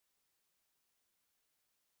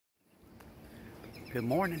Good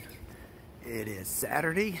morning. It is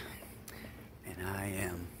Saturday and I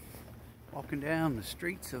am walking down the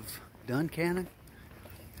streets of Duncannon.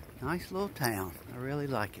 Nice little town. I really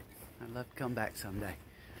like it. I'd love to come back someday.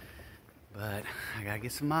 But I gotta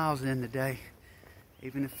get some miles in today.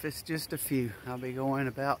 Even if it's just a few. I'll be going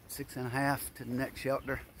about 6.5 to the next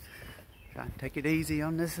shelter. Trying to take it easy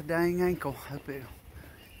on this dang ankle. Hope it'll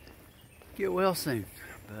get well soon.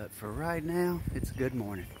 But for right now, it's a good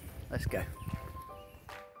morning. Let's go.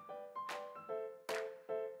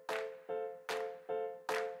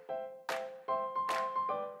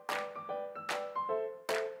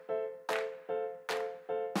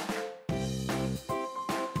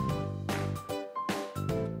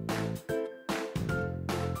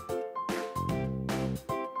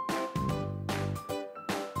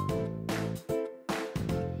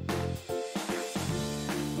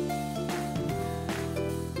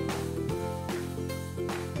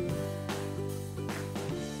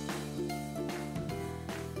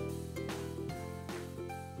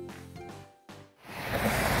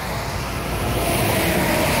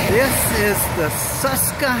 This is the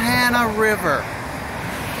Susquehanna River.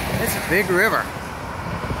 It's a big river.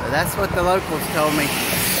 That's what the locals told me,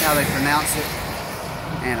 how they pronounce it.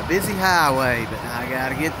 And a busy highway, but I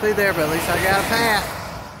gotta get through there, but at least I got a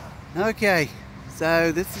path. Okay,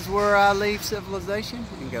 so this is where I leave civilization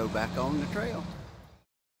and go back on the trail.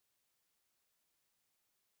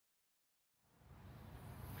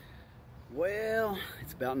 Well,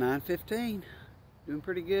 it's about 9:15. Doing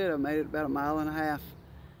pretty good. I made it about 1.5 miles.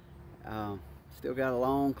 Still got a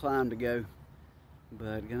long climb to go,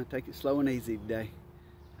 but gonna take it slow and easy today.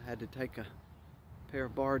 I had to take a pair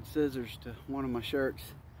of barred scissors to one of my shirts,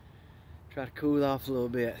 try to cool off a little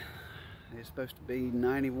bit. It's supposed to be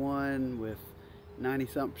 91 with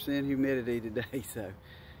 90-something% humidity today, so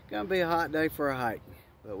gonna be a hot day for a hike,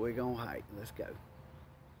 but we're gonna hike. Let's go.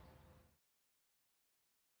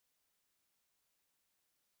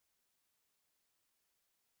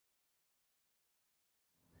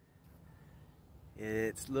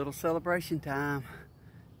 It's little celebration time.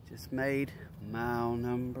 Just made mile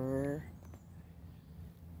number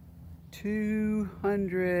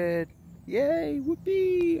 200. Yay,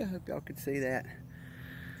 whoopee! I hope y'all could see that.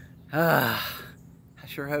 I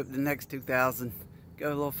sure hope the next 2,000 go a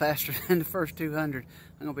little faster than the first 200.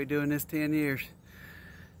 I'm gonna be doing this 10 years.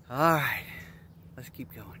 All right, let's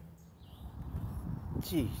keep going.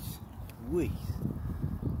 Jeez, whiz.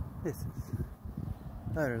 This is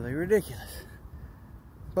utterly ridiculous.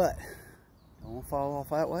 But don't want to fall off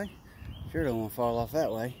that way. Sure don't want to fall off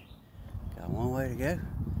that way. Got one way to go.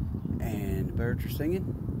 And the birds are singing.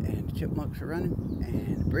 And the chipmunks are running.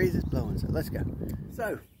 And the breeze is blowing. So let's go.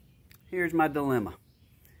 So here's my dilemma.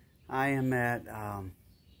 I am at, I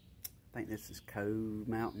think this is Cove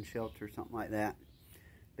Mountain Shelter, something like that.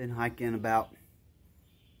 Been hiking about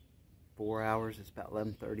 4 hours. It's about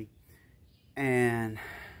 11:30. And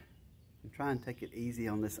I'm trying to take it easy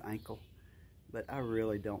on this ankle. But I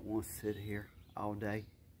really don't want to sit here all day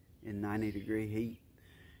in 90-degree heat,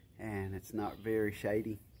 and it's not very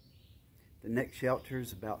shady. The next shelter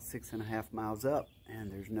is about 6.5 miles up, and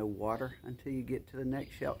there's no water until you get to the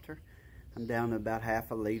next shelter. I'm down to about half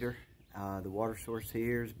a liter. The water source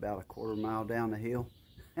here is about 1/4 mile down the hill.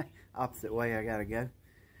 Opposite way I gotta go.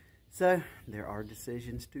 So there are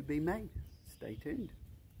decisions to be made. Stay tuned.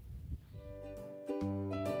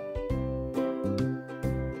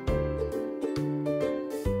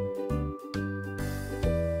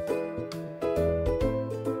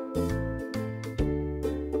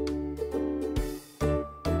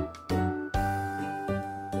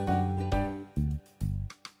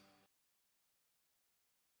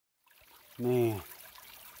 Man,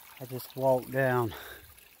 I just walked down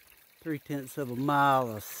 3/10 of a mile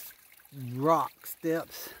of rock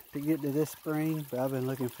steps to get to this spring, but I've been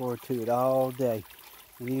looking forward to it all day.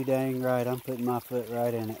 And you dang right, I'm putting my foot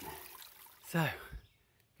right in it. So,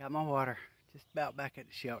 got my water, just about back at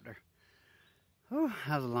the shelter. Whew,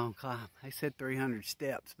 that was a long climb. They said 300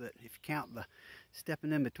 steps, but if you count the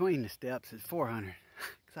stepping in between the steps, it's 400,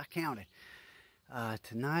 because I counted.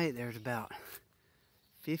 Tonight, there's about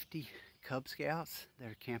 50 Cub Scouts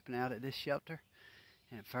that are camping out at this shelter.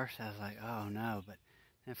 And at first I was like, oh no, but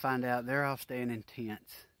then find out they're all staying in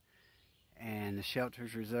tents. And the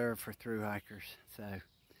shelter's reserved for thru hikers. So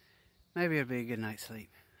maybe it'll be a good night's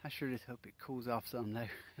sleep. I sure just hope it cools off some though,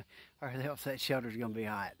 or else that shelter's gonna be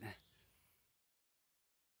hot.